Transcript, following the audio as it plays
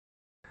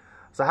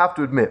So I have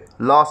to admit,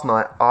 last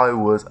night I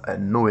was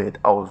annoyed.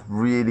 I was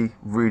really,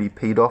 really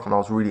peed off and I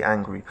was really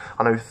angry.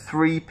 I know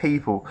 3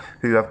 people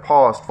who have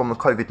passed from the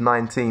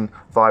COVID-19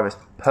 virus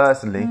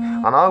personally,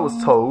 and I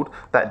was told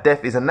that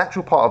death is a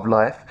natural part of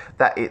life,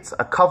 that it's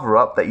a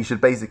cover-up, that you should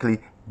basically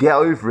get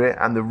over it,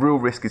 and the real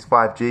risk is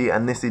 5G.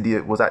 And this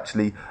idiot was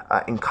actually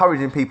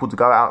encouraging people to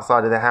go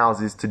outside of their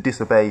houses to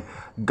disobey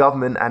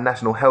government and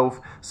National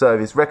Health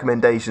Service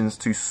recommendations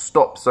to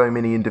stop so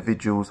many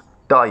individuals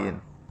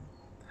dying.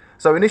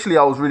 So initially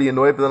I was really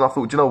annoyed, but then I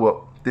thought, do you know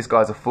what? This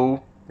guy's a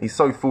fool. He's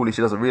so foolish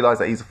he doesn't realise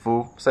that he's a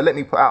fool. So let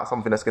me put out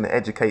something that's going to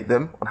educate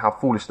them on how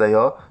foolish they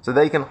are, so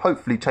they can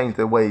hopefully change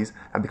their ways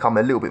and become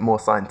a little bit more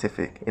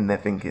scientific in their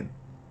thinking.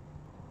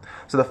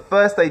 So the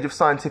first stage of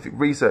scientific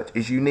research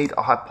is you need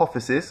a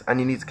hypothesis, and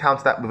you need to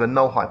counter that with a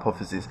null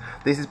hypothesis.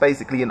 This is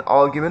basically an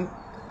argument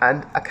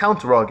and a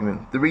counter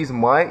argument. The reason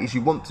why is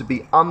you want to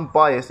be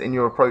unbiased in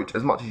your approach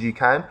as much as you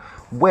can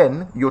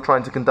when you're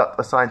trying to conduct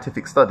a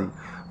scientific study.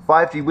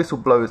 5G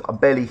whistleblowers are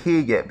barely here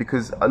yet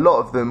because a lot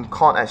of them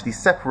can't actually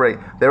separate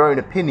their own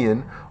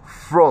opinion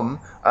from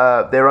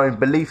their own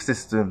belief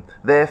system.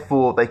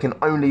 Therefore, they can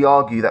only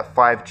argue that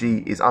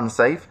 5G is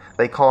unsafe.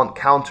 They can't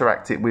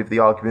counteract it with the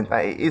argument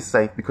that it is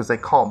safe because they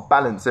can't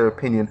balance their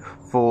opinion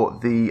for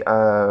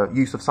the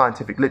use of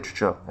scientific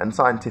literature and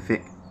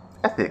scientific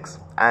ethics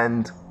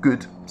and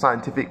good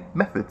scientific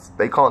methods.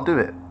 They can't do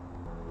it.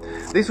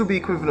 This would be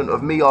equivalent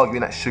of me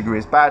arguing that sugar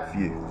is bad for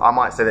you. I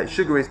might say that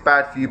sugar is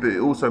bad for you, but it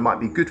also might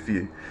be good for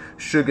you.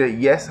 Sugar,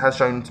 yes, has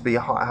shown to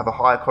have a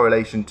higher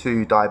correlation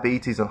to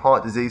diabetes and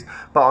heart disease,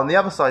 but on the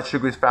other side,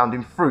 sugar is found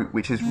in fruit,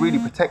 which is really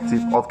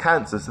protective of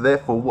cancer. So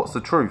therefore, what's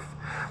the truth?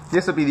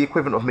 This would be the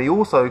equivalent of me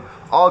also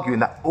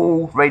arguing that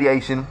all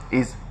radiation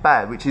is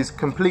bad, which is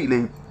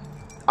completely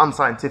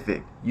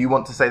unscientific. You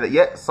want to say that,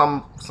 yeah,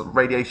 some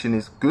radiation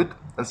is good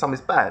and some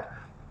is bad.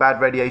 Bad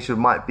radiation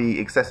might be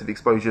excessive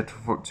exposure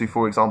to,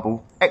 for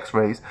example,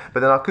 X-rays,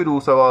 but then I could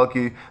also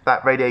argue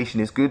that radiation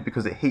is good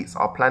because it heats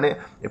our planet,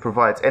 it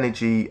provides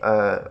energy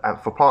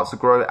for plants to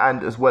grow,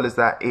 and as well as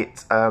that,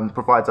 it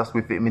provides us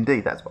with vitamin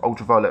D. That's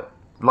ultraviolet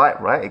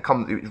light, right?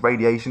 It's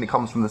radiation, it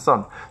comes from the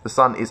sun. The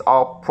sun is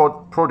our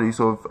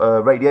produce of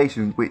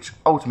radiation, which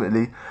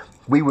ultimately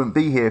we wouldn't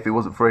be here if it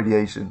wasn't for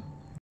radiation.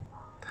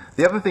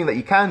 The other thing that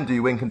you can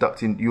do when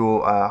conducting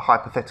your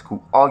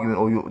hypothetical argument,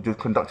 or you're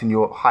conducting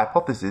your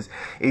hypothesis,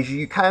 is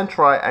you can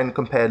try and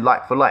compare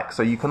like for like.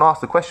 So you can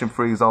ask the question,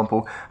 for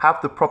example,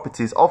 have the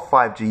properties of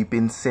 5G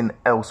been seen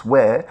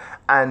elsewhere?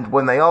 And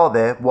when they are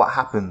there, what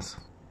happens?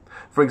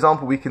 For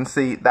example, we can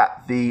see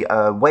that the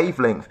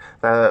wavelength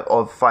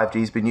of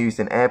 5G has been used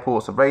in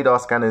airports and radar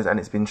scanners, and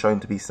it's been shown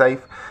to be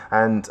safe.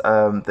 And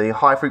the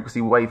high frequency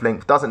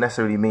wavelength doesn't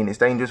necessarily mean it's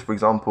dangerous. For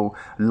example,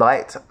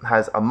 light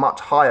has a much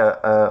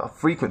higher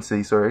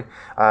frequency,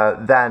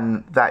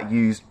 than that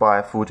used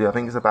by 4G. I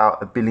think it's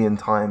about 1 billion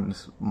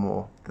times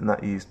more than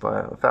that used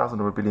by 1,000,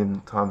 or 1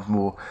 billion times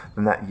more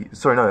than that.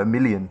 1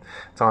 million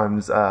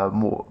times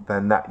more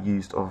than that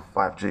used of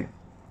 5G.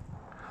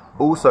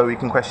 Also, we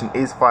can question,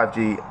 is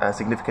 5G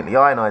significantly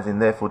ionizing,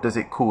 therefore does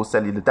it cause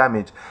cellular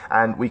damage?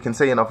 And we can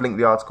see, and I've linked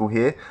the article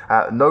here,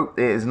 no,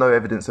 there is no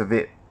evidence of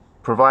it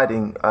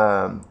providing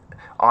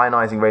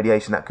ionizing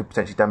radiation that could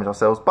potentially damage our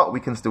cells, but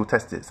we can still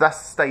test it. So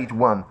that's stage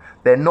 1.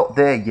 They're not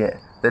there yet.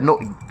 They're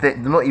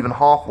not even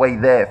halfway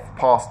there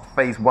past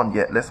phase 1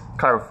 yet. Let's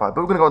clarify, but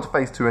we're going to go on to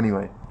phase 2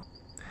 anyway.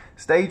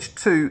 Stage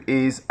 2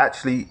 is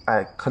actually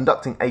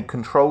conducting a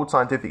controlled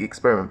scientific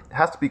experiment. It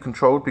has to be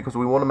controlled because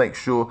we want to make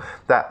sure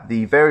that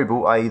the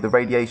variable, i.e. the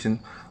radiation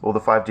or the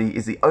 5G,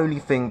 is the only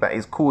thing that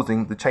is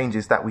causing the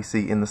changes that we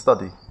see in the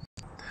study.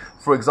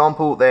 For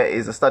example, there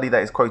is a study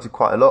that is quoted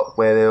quite a lot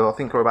where there I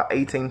think are about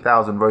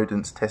 18,000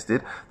 rodents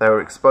tested. They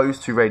were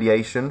exposed to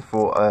radiation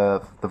for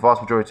the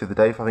vast majority of the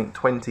day. For I think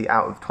 20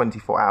 out of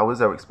 24 hours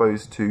they were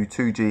exposed to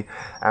 2G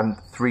and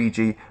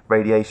 3G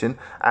radiation.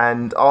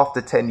 And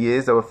after 10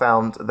 years they were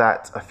found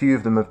that a few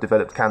of them have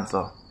developed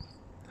cancer.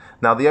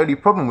 Now, the only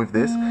problem with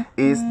this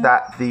is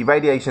that the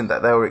radiation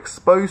that they were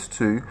exposed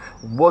to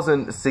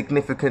wasn't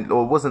significant,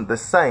 or wasn't the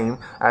same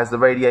as the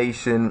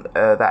radiation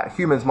that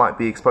humans might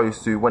be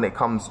exposed to when it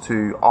comes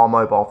to our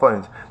mobile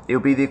phones. It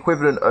would be the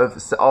equivalent of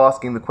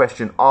asking the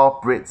question, are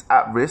Brits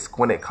at risk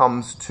when it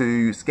comes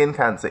to skin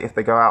cancer if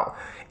they go out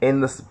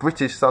in the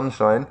British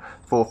sunshine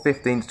for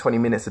 15 to 20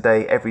 minutes a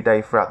day every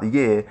day throughout the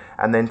year,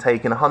 and then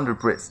taking 100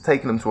 Brits,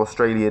 taking them to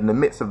Australia in the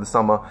midst of the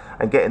summer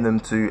and getting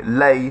them to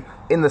lay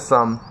in the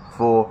sun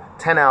for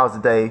 10 hours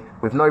a day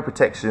with no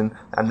protection,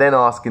 and then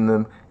asking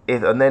them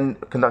and then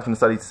conducting a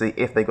study to see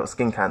if they got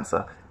skin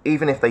cancer.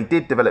 Even if they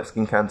did develop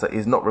skin cancer,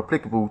 is not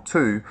replicable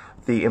to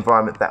the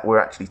environment that we're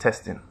actually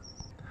testing.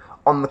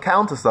 On the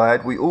counter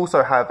side, we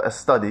also have a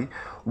study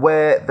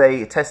where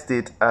they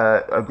tested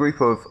a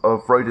group of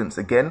rodents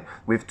again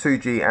with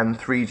 2G and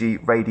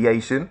 3G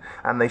radiation,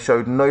 and they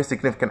showed no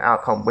significant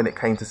outcome when it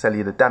came to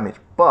cellular damage.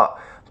 But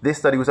this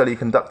study was only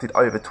conducted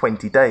over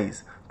 20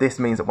 days. This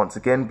means that once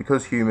again,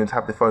 because humans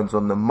have their phones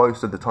on them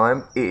most of the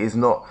time, it is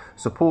not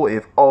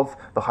supportive of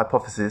the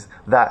hypothesis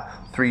that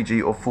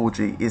 3G or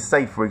 4G is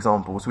safe, for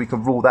example. So we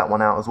can rule that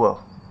one out as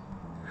well.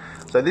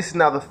 So this is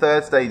now the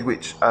third stage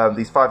which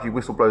these 5G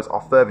whistleblowers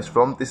are furthest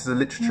from. This is a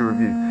literature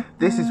review.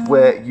 This is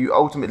where you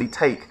ultimately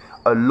take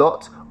a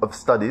lot of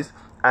studies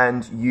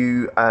and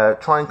you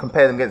try and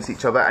compare them against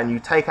each other, and you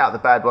take out the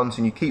bad ones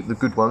and you keep the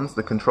good ones,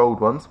 the controlled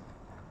ones.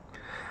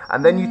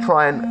 And then you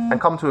try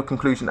and come to a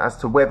conclusion as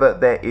to whether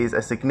there is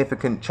a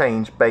significant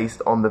change based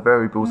on the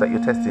variables that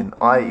you're testing,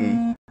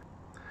 i.e.,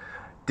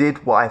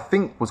 did what I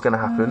think was going to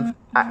happen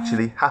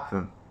actually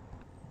happen?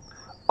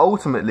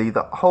 Ultimately,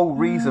 the whole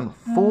reason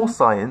for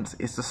science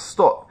is to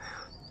stop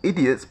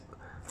idiots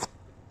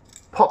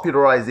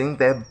popularizing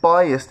their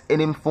biased,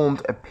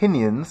 uninformed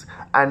opinions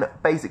and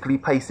basically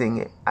placing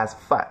it as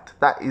fact.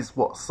 That is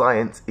what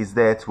science is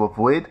there to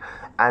avoid,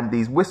 and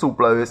these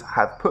whistleblowers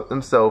have put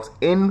themselves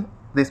in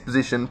this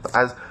position,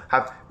 as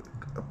have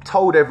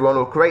told everyone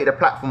or created a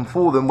platform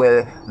for them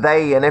where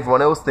they and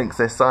everyone else thinks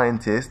they're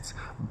scientists,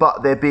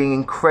 but they're being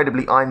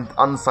incredibly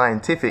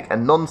unscientific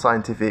and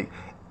non-scientific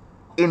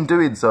in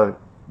doing so,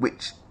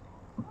 which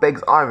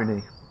begs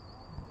irony.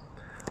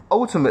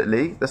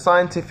 Ultimately, the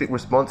scientific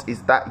response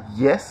is that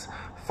yes,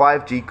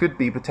 5G could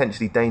be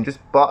potentially dangerous,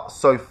 but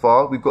so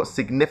far we've got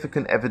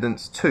significant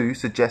evidence to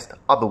suggest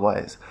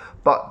otherwise.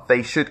 But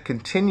they should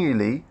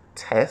continually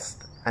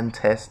test and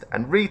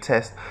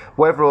retest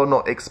whether or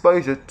not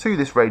exposure to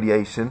this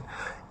radiation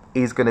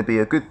is going to be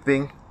a good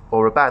thing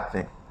or a bad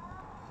thing.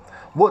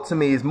 What to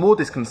me is more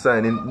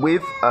disconcerting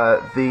with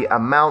the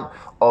amount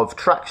of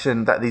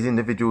traction that these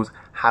individuals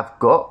have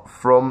got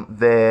from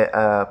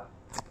their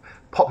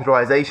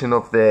popularization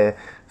of their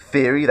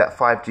theory that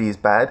 5G is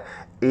bad,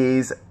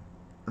 is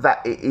that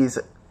it is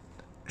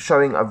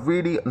showing a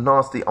really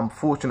nasty,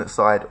 unfortunate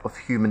side of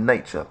human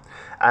nature.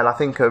 And I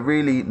think a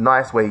really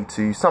nice way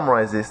to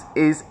summarize this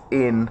is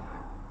in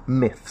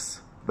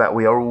myths that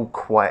we are all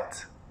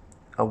quite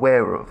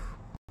aware of.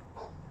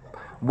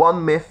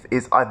 One myth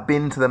is, I've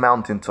been to the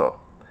mountaintop.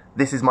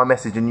 This is my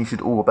message and you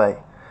should all obey.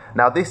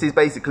 Now this is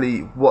basically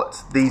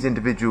what these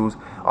individuals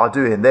are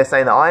doing. They're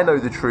saying that I know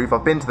the truth,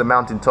 I've been to the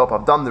mountaintop,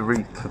 I've done the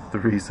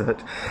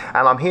research,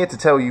 and I'm here to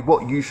tell you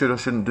what you should or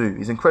shouldn't do.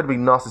 It's incredibly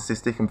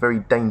narcissistic and very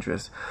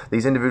dangerous.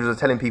 These individuals are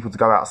telling people to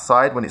go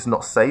outside when it's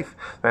not safe,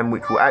 and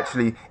which will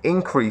actually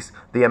increase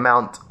the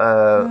amount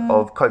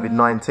of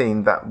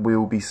COVID-19 that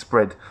will be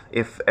spread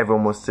if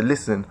everyone was to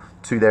listen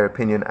to their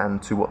opinion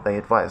and to what they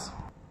advise.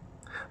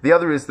 The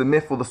other is the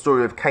myth or the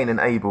story of Cain and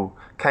Abel.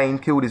 Cain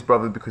killed his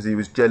brother because he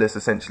was jealous,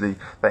 essentially,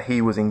 that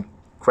he was in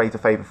greater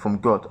favour from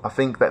God. I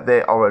think that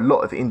there are a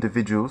lot of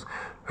individuals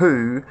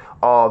who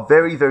are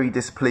very, very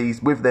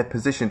displeased with their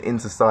position in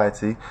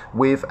society,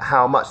 with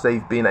how much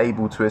they've been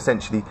able to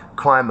essentially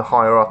climb the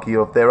hierarchy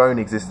of their own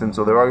existence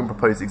or their own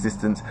proposed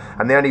existence,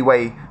 and the only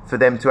way for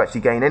them to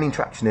actually gain any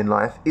traction in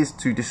life is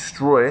to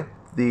destroy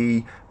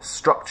the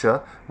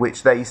structure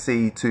which they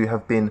see to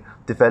have been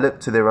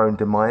developed to their own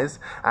demise,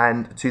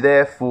 and to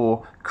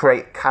therefore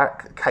create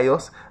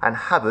chaos and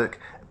havoc,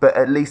 but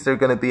at least they're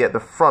going to be at the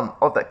front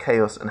of that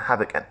chaos and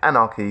havoc and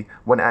anarchy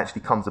when it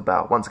actually comes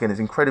about. Once again, it's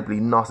incredibly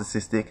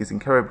narcissistic, it's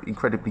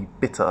incredibly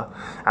bitter,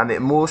 and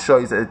it more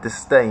shows a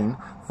disdain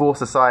for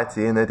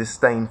society and a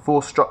disdain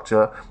for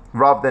structure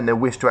rather than their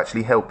wish to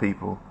actually help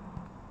people.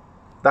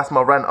 That's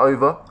my rant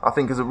over. I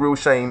think it's a real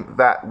shame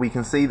that we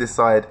can see this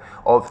side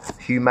of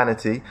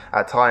humanity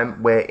at a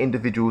time where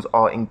individuals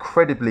are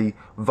incredibly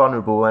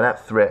vulnerable and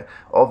at threat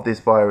of this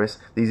virus.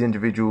 These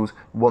individuals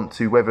want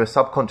to, whether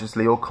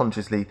subconsciously or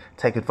consciously,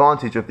 take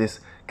advantage of this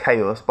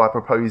chaos by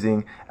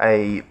proposing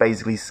a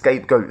basically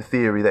scapegoat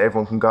theory that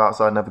everyone can go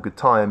outside and have a good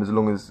time as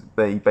long as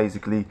they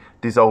basically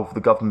dissolve the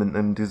government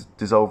and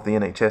dissolve the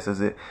NHS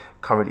as it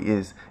currently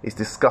is. It's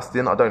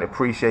disgusting. I don't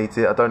appreciate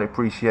it. I don't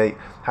appreciate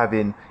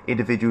having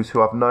individuals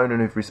who I've known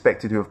and who've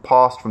respected who have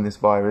passed from this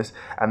virus,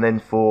 and then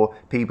for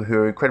people who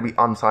are incredibly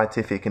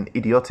unscientific and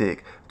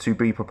idiotic to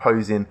be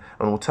proposing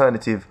an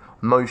alternative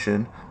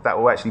motion that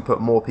will actually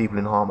put more people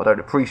in harm. I don't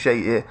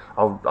appreciate it.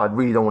 I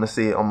really don't want to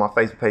see it on my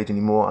Facebook page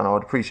anymore, and I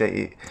would appreciate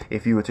it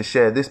if you were to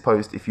share this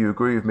post if you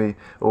agree with me,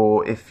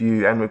 or if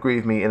you agree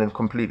with me in a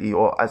completely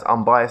or as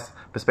unbiased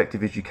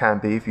perspective as you can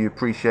be. If you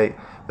appreciate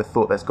the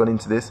thought that's gone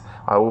into this,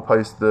 I will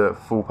post the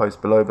full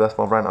post below, but that's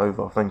my rant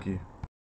over. Thank you.